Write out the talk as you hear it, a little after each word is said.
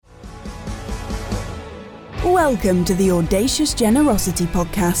Welcome to the Audacious Generosity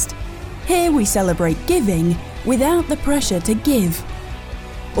Podcast. Here we celebrate giving without the pressure to give.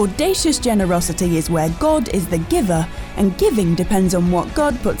 Audacious generosity is where God is the giver and giving depends on what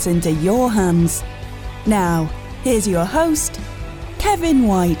God puts into your hands. Now, here's your host, Kevin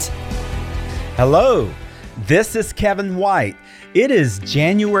White. Hello, this is Kevin White. It is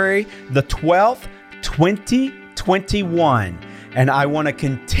January the 12th, 2021, and I want to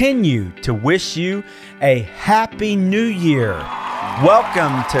continue to wish you a Happy New Year.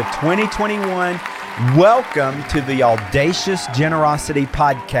 Welcome to 2021. Welcome to the Audacious Generosity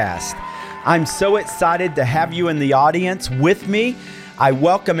Podcast. I'm so excited to have you in the audience with me. I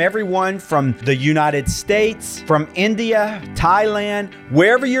welcome everyone from the United States, from India, Thailand,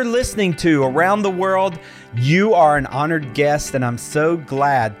 wherever you're listening to around the world. You are an honored guest, and I'm so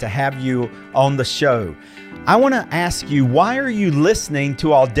glad to have you on the show. I want to ask you, why are you listening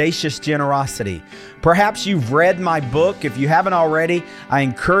to Audacious Generosity? Perhaps you've read my book. If you haven't already, I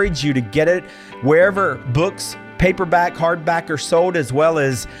encourage you to get it wherever books, paperback, hardback are sold, as well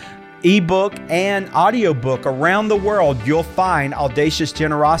as ebook and audiobook around the world. You'll find Audacious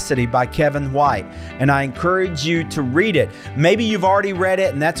Generosity by Kevin White, and I encourage you to read it. Maybe you've already read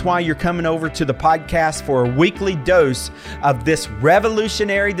it, and that's why you're coming over to the podcast for a weekly dose of this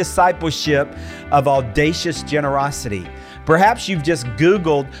revolutionary discipleship of Audacious Generosity. Perhaps you've just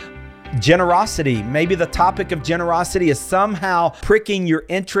Googled generosity. Maybe the topic of generosity is somehow pricking your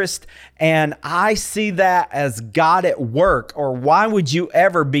interest, and I see that as God at work. Or why would you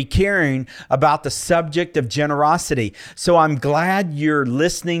ever be caring about the subject of generosity? So I'm glad you're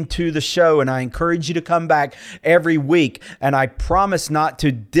listening to the show, and I encourage you to come back every week, and I promise not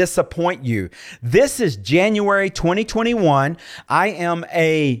to disappoint you. This is January 2021. I am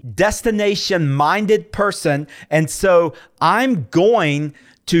a destination-minded person, and so I'm going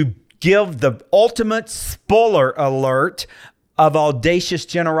to give the ultimate spoiler alert of Audacious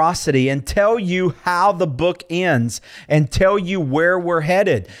Generosity and tell you how the book ends and tell you where we're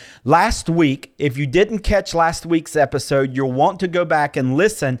headed. Last week, if you didn't catch last week's episode, you'll want to go back and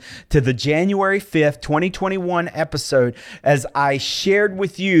listen to the January 5th, 2021 episode as I shared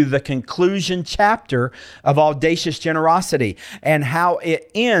with you the conclusion chapter of Audacious Generosity and how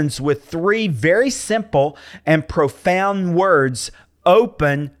it ends with three very simple and profound words: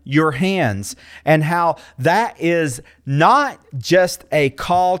 open your hands, and how that is not just a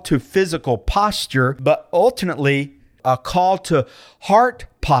call to physical posture, but ultimately a call to heart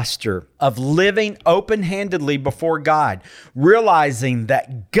posture of living open-handedly before God, realizing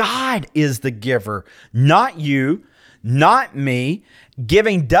that God is the giver, not you, not me.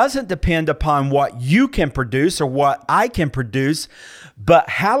 Giving doesn't depend upon what you can produce or what I can produce, but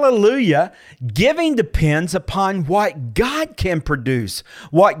hallelujah, giving depends upon what God can produce,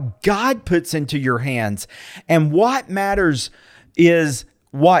 what God puts into your hands. And what matters is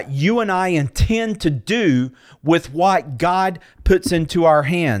what you and I intend to do with what God puts into our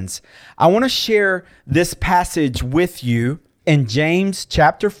hands. I want to share this passage with you in James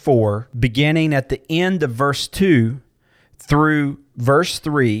chapter 4, beginning at the end of verse 2 through verse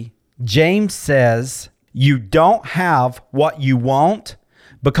 3. James says, "You don't have what you want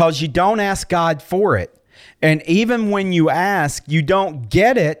because you don't ask God for it. And even when you ask, you don't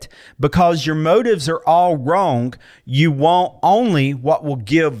get it because your motives are all wrong. You want only what will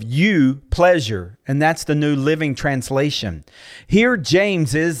give you pleasure." And that's the New Living Translation. Here,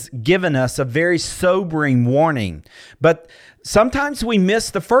 James is giving us a very sobering warning. But sometimes we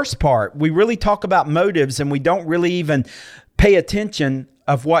miss the first part. We really talk about motives and we don't really even pay attention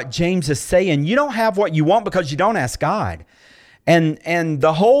of what James is saying. You don't have what you want because you don't ask God. And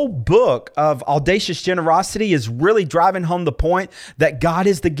the whole book of Audacious Generosity is really driving home the point that God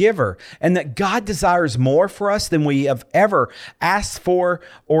is the giver and that God desires more for us than we have ever asked for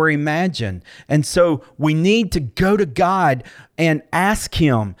or imagined. And so we need to go to God and ask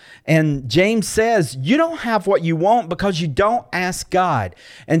Him. And James says, you don't have what you want because you don't ask God.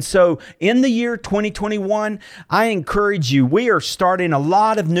 And so in the year 2021, I encourage you, we are starting a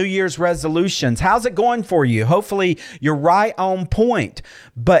lot of New Year's resolutions. How's it going for you? Hopefully you're right on point,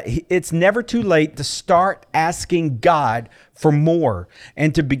 but it's never too late to start asking God for more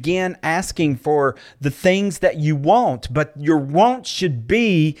and to begin asking for the things that you want. But your want should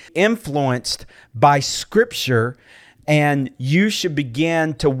be influenced by Scripture, and you should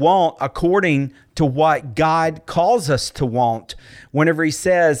begin to want according to what God calls us to want. Whenever He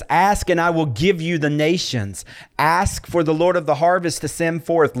says, ask and I will give you the nations. Ask for the Lord of the harvest to send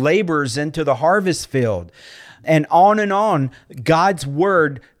forth laborers into the harvest field. And on, God's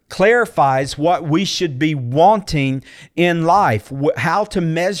word clarifies what we should be wanting in life, how to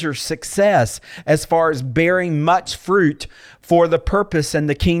measure success as far as bearing much fruit for the purpose and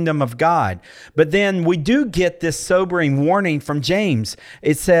the kingdom of God. But then we do get this sobering warning from James.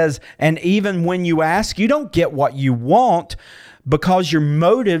 It says, and even when you ask, you don't get what you want, because your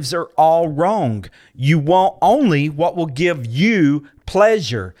motives are all wrong. You want only what will give you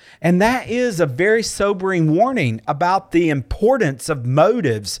pleasure. And that is a very sobering warning about the importance of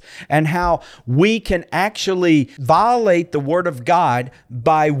motives and how we can actually violate the Word of God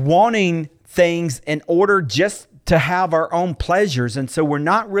by wanting things in order just to have our own pleasures. And so we're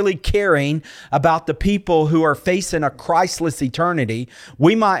not really caring about the people who are facing a Christless eternity.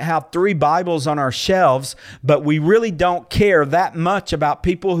 We might have 3 Bibles on our shelves, but we really don't care that much about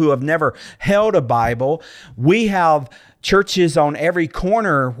people who have never held a Bible. We have churches on every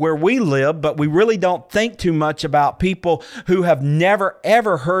corner where we live, but we really don't think too much about people who have never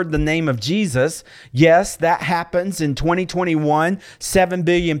ever heard the name of Jesus. Yes, that happens in 2021. 7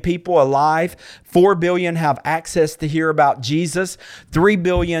 billion people alive. 4 billion have access to hear about Jesus. 3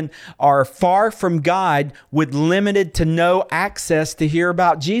 billion are far from God with limited to no access to hear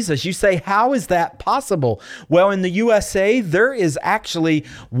about Jesus. You say, how is that possible? Well, in the USA, there is actually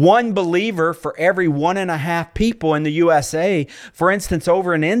 1 believer for every 1.5 people in the USA. For instance,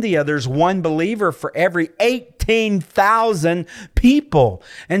 over in India, there's 1 believer for every 18,000 people.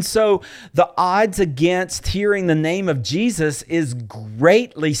 And so the odds against hearing the name of Jesus is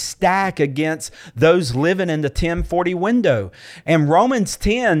greatly stacked against those living in the 1040 window. And Romans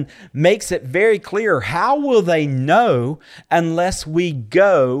 10 makes it very clear. How will they know unless we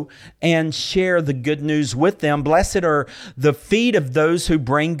go and share the good news with them? Blessed are the feet of those who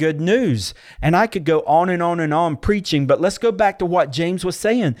bring good news. And I could go on and on and on preaching, but let's go back to what James was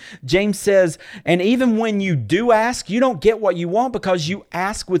saying. James says, and even when you do ask, you don't get what you want because you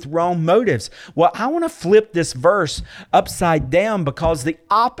ask with wrong motives. Well, I want to flip this verse upside down because the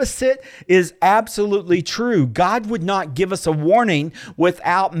opposite is absolutely true. God would not give us a warning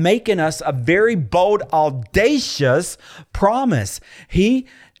without making us a very bold, audacious promise. He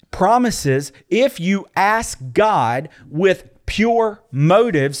promises if you ask God with pure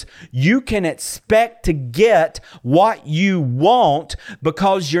motives, you can expect to get what you want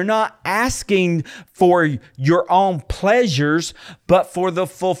because you're not asking for your own pleasures, but for the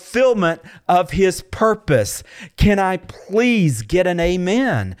fulfillment of His purpose. Can I please get an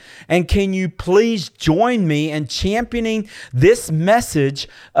amen? And can you please join me in championing this message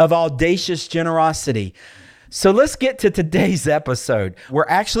of audacious generosity? So let's get to today's episode. We're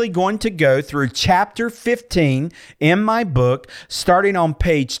actually going to go through chapter 15 in my book, starting on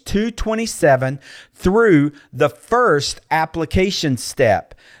page 227 through the first application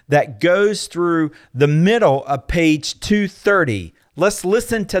step that goes through the middle of page 230. Let's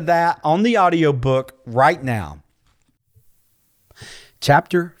listen to that on the audiobook right now.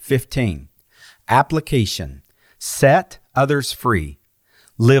 Chapter 15, Application. Set others free.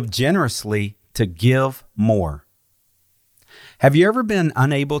 Live generously to give more. Have you ever been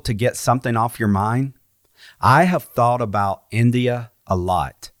unable to get something off your mind? I have thought about India a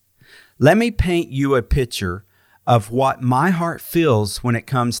lot. Let me paint you a picture of what my heart feels when it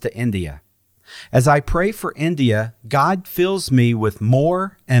comes to India. As I pray for India, God fills me with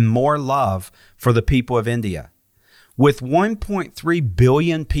more and more love for the people of India. With 1.3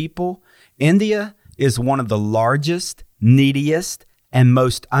 billion people, India is one of the largest, neediest, and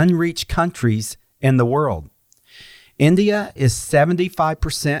most unreached countries in the world. India is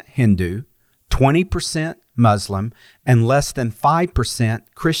 75% Hindu, 20% Muslim, and less than 5%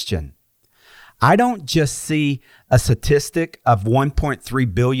 Christian. I don't just see a statistic of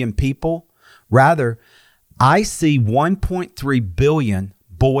 1.3 billion people. Rather, I see 1.3 billion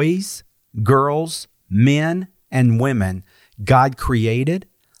boys, girls, men, and women God created,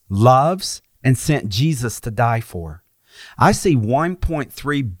 loves, and sent Jesus to die for. I see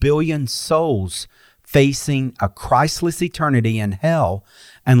 1.3 billion souls facing a Christless eternity in hell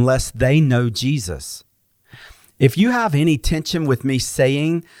unless they know Jesus. If you have any tension with me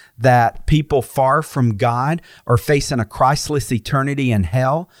saying that people far from God are facing a Christless eternity in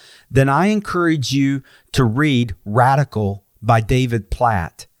hell, then I encourage you to read Radical by David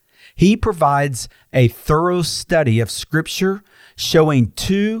Platt. He provides a thorough study of Scripture showing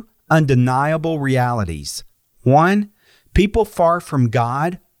 2 undeniable realities. 1, people far from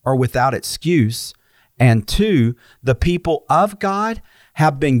God are without excuse. And 2, the people of God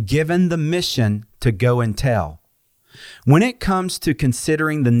have been given the mission to go and tell. When it comes to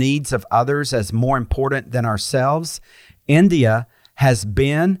considering the needs of others as more important than ourselves, India has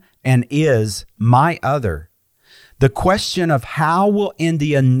been and is my other. The question of how will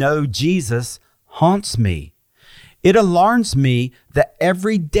India know Jesus haunts me. It alarms me that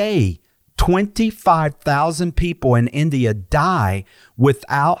every day 25,000 people in India die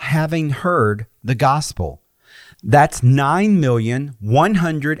without having heard the gospel. That's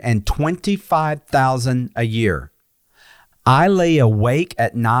 9,125,000 a year. I lay awake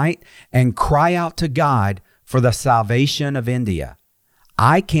at night and cry out to God for the salvation of India.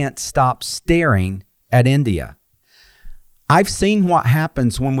 I can't stop staring at India. I've seen what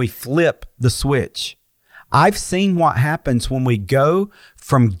happens when we flip the switch. I've seen what happens when we go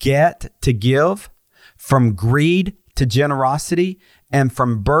from get to give, from greed to generosity, and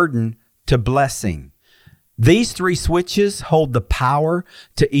from burden to blessing. These three switches hold the power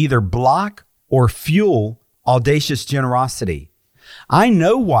to either block or fuel audacious generosity. I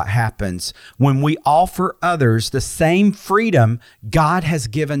know what happens when we offer others the same freedom God has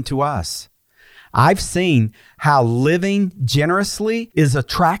given to us. I've seen how living generously is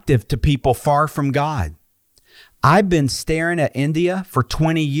attractive to people far from God. I've been staring at India for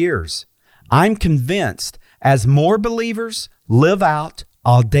 20 years. I'm convinced as more believers live out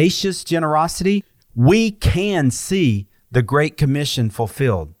audacious generosity, we can see the Great Commission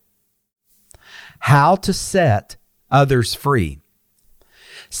fulfilled. How to set others free.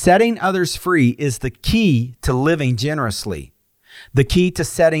 Setting others free is the key to living generously. The key to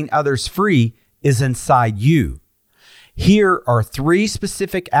setting others free is inside you. Here are 3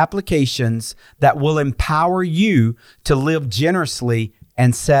 specific applications that will empower you to live generously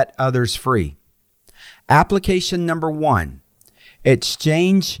and set others free. Application number 1,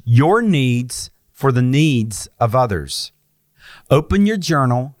 exchange your needs for the needs of others. Open your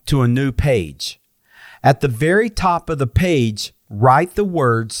journal to a new page. At the very top of the page, write the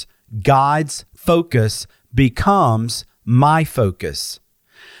words, God's focus becomes my focus.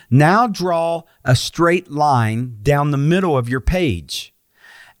 Now draw a straight line down the middle of your page.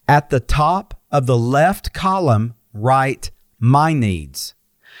 At the top of the left column, write my needs.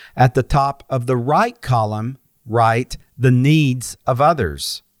 At the top of the right column, write the needs of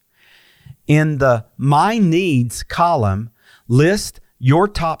others. In the my needs column, list your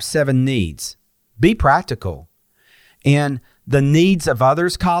top 7 needs. Be practical. In the needs of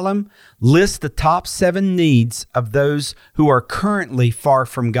others column, list the top 7 needs of those who are currently far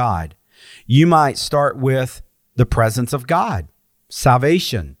from God. You might start with the presence of God,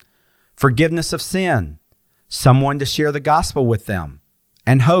 salvation, forgiveness of sin, someone to share the gospel with them,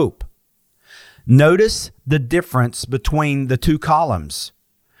 and hope. Notice the difference between the 2 columns.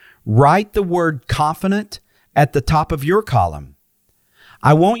 Write the word confident at the top of your column.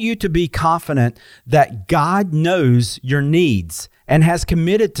 I want you to be confident that God knows your needs and has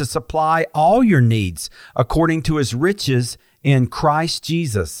committed to supply all your needs according to his riches in Christ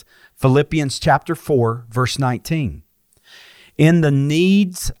Jesus. Philippians chapter 4, verse 19. In the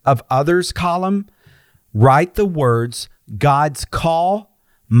needs of others column, write the words, God's call,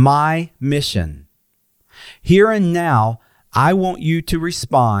 my mission. Here and now, I want you to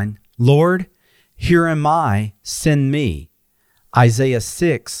respond, Lord, here am I, send me. Isaiah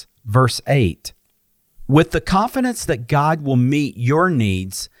 6, verse 8. With the confidence that God will meet your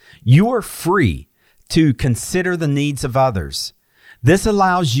needs, you are free to consider the needs of others. This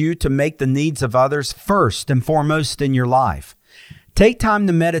allows you to make the needs of others first and foremost in your life. Take time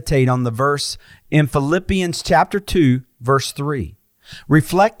to meditate on the verse in Philippians chapter 2, verse 3.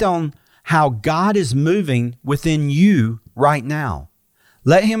 Reflect on how God is moving within you right now.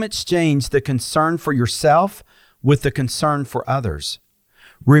 Let him exchange the concern for yourself with the concern for others.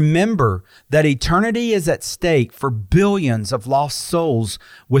 Remember that eternity is at stake for billions of lost souls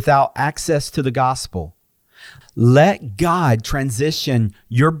without access to the gospel. Let God transition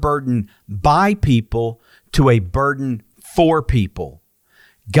your burden by people to a burden for people.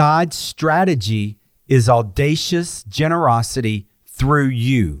 God's strategy is audacious generosity through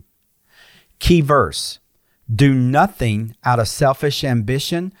you. Key verse: do nothing out of selfish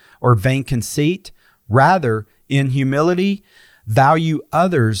ambition or vain conceit. Rather, in humility, value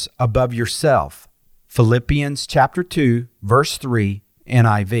others above yourself. Philippians chapter 2, verse 3,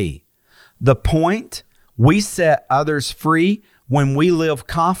 NIV. The point: we set others free when we live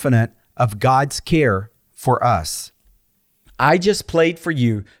confident of God's care for us. I just played for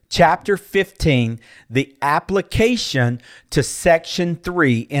you chapter 15, the application to section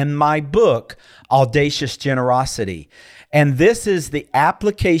 3 in my book, Audacious Generosity. And this is the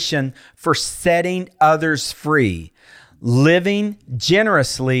application for setting others free, living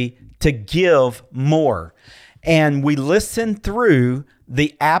generously to give more. And we listen through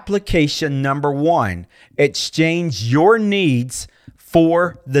the application number 1, exchange your needs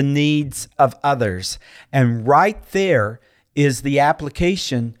for the needs of others. And right there is the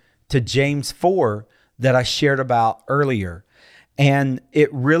application to James 4 that I shared about earlier. And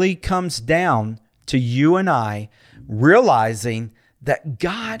it really comes down to you and I realizing that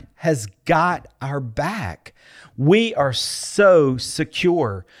God has got our back. We are so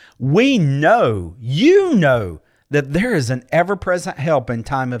secure. We know, you know, that there is an ever-present help in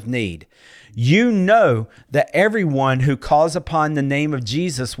time of need. You know that everyone who calls upon the name of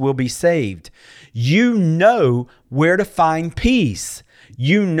Jesus will be saved. You know where to find peace.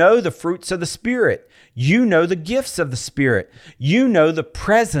 You know the fruits of the Spirit. You know the gifts of the Spirit. You know the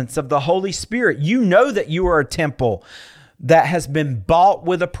presence of the Holy Spirit. You know that you are a temple that has been bought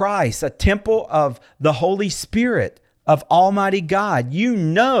with a price, a temple of the Holy Spirit of Almighty God. You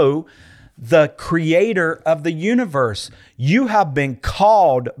know the Creator of the universe. You have been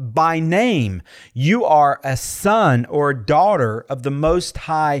called by name. You are a son or a daughter of the Most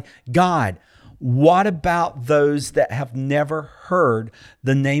High God. What about those that have never heard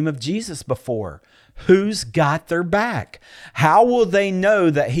the name of Jesus before? Who's got their back? How will they know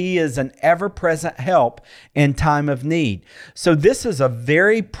that He is an ever-present help in time of need? So this is a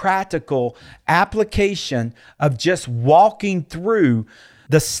very practical application of just walking through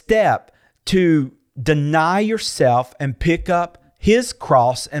the step to deny yourself and pick up His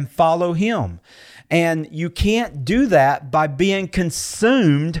cross and follow Him. And you can't do that by being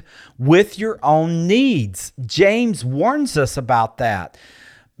consumed with your own needs. James warns us about that.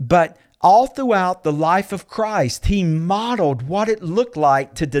 But all throughout the life of Christ, He modeled what it looked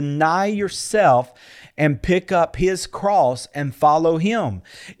like to deny yourself and pick up His cross and follow Him.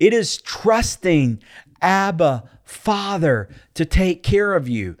 It is trusting Abba, Father, to take care of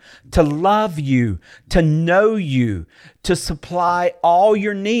you, to love you, to know you, to supply all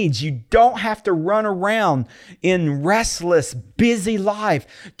your needs. You don't have to run around in restless, busy life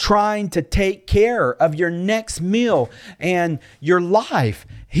trying to take care of your next meal and your life.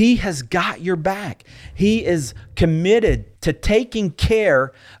 He has got your back. He is committed to taking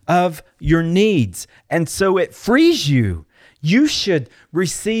care of your needs. And so it frees you. You should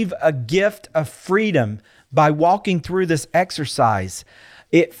receive a gift of freedom by walking through this exercise.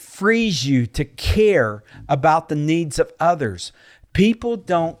 It frees you to care about the needs of others. People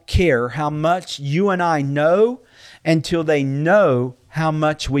don't care how much you and I know until they know how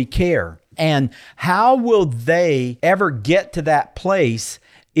much we care. And how will they ever get to that place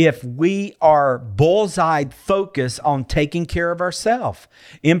if we are bullseye focused on taking care of ourselves,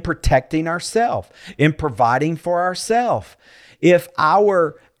 in protecting ourselves, in providing for ourselves? If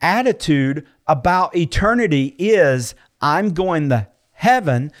our attitude about eternity is, I'm going to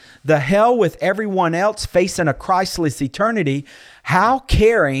heaven, the hell with everyone else facing a Christless eternity, how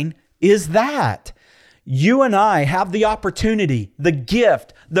caring is that? You and I have the opportunity, the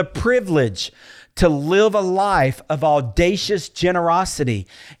gift, the privilege to live a life of audacious generosity.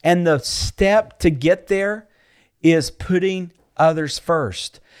 And the step to get there is putting others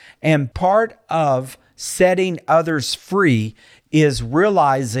first. And part of setting others free is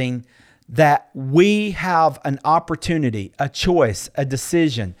realizing that we have an opportunity, a choice, a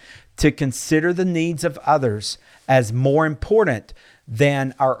decision to consider the needs of others as more important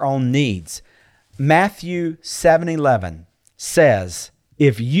than our own needs. Matthew 7:11 says,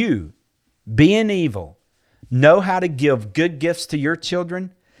 if you, being evil, know how to give good gifts to your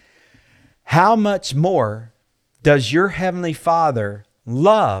children, how much more does your heavenly Father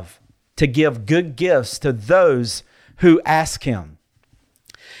love to give good gifts to those who ask Him?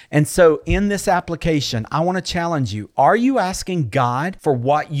 And so in this application, I want to challenge you. Are you asking God for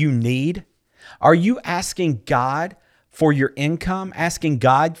what you need? Are you asking God for your income, asking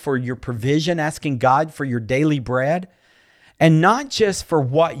God for your provision, asking God for your daily bread? And not just for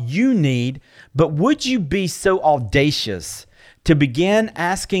what you need, but would you be so audacious to begin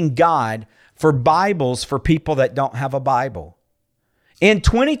asking God for Bibles for people that don't have a Bible? In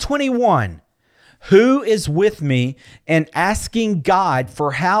 2021, who is with me in asking God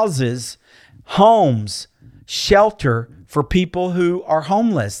for houses, homes, shelter for people who are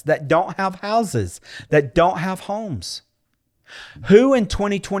homeless, that don't have houses, that don't have homes? Who in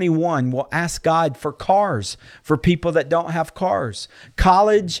 2021 will ask God for cars for people that don't have cars?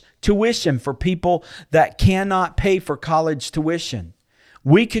 College tuition for people that cannot pay for college tuition?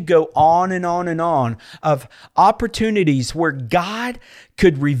 We could go on and on and on of opportunities where God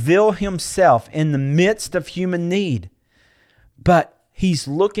could reveal Himself in the midst of human need. But He's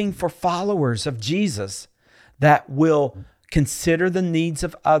looking for followers of Jesus that will consider the needs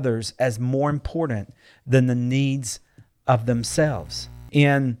of others as more important than the needs of themselves.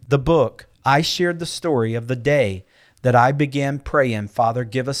 In the book, I shared the story of the day that I began praying, Father,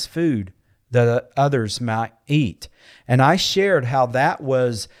 give us food that others might eat. And I shared how that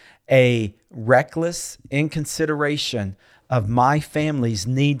was a reckless inconsideration of my family's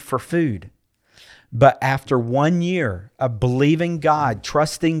need for food. But after 1 year of believing God,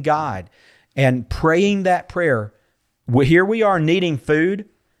 trusting God, and praying that prayer, here we are needing food,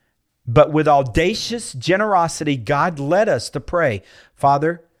 but with audacious generosity, God led us to pray,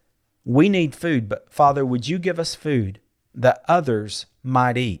 Father, we need food, but Father, would you give us food that others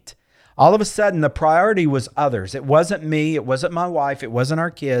might eat? All of a sudden, the priority was others. It wasn't me. It wasn't my wife. It wasn't our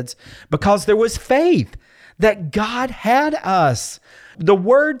kids, because there was faith that God had us. The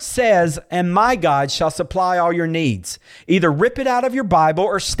word says, and my God shall supply all your needs. Either rip it out of your Bible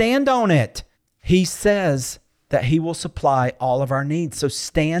or stand on it. He says that he will supply all of our needs. So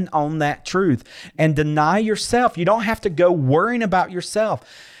stand on that truth and deny yourself. You don't have to go worrying about yourself.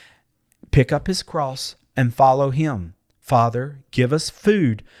 Pick up his cross and follow him. Father, give us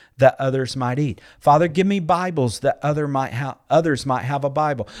food that others might eat. Father, give me Bibles that others might have a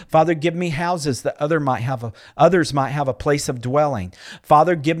Bible. Father, give me houses that others might have a place of dwelling.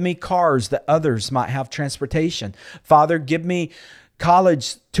 Father, give me cars that others might have transportation. Father, give me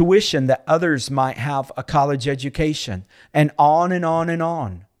college tuition that others might have a college education. And on and on and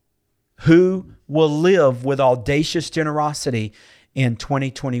on. Who will live with audacious generosity in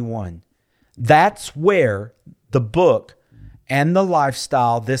 2021? That's where the book and the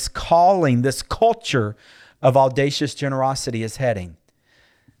lifestyle, this calling, this culture of audacious generosity is heading.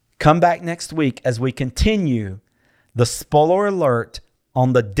 Come back next week as we continue the spoiler alert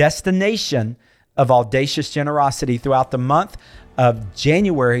on the destination of audacious generosity throughout the month of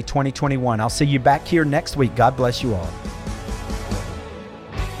January 2021. I'll see you back here next week. God bless you all.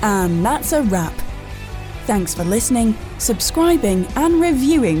 And that's a wrap. Thanks for listening, subscribing, and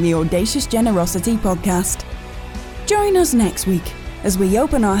reviewing the Audacious Generosity podcast. Join us next week as we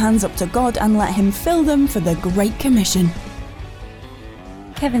open our hands up to God and let him fill them for the Great Commission.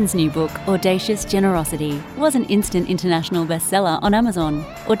 Kevin's new book, Audacious Generosity, was an instant international bestseller on Amazon.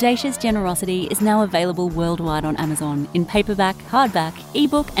 Audacious Generosity is now available worldwide on Amazon in paperback, hardback,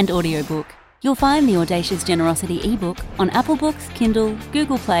 ebook, and audiobook. You'll find the Audacious Generosity ebook on Apple Books, Kindle,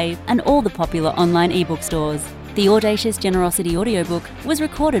 Google Play, and all the popular online ebook stores. The Audacious Generosity audiobook was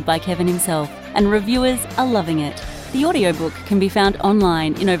recorded by Kevin himself, and reviewers are loving it. The audiobook can be found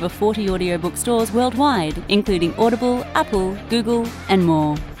online in over 40 audiobook stores worldwide, including Audible, Apple, Google, and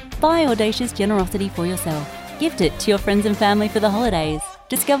more. Buy Audacious Generosity for yourself. Gift it to your friends and family for the holidays.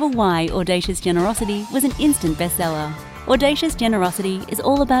 Discover why Audacious Generosity was an instant bestseller. Audacious Generosity is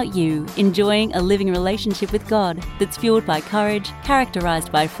all about you enjoying a living relationship with God that's fueled by courage, characterized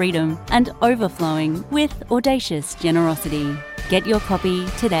by freedom, and overflowing with audacious generosity. Get your copy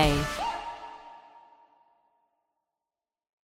today.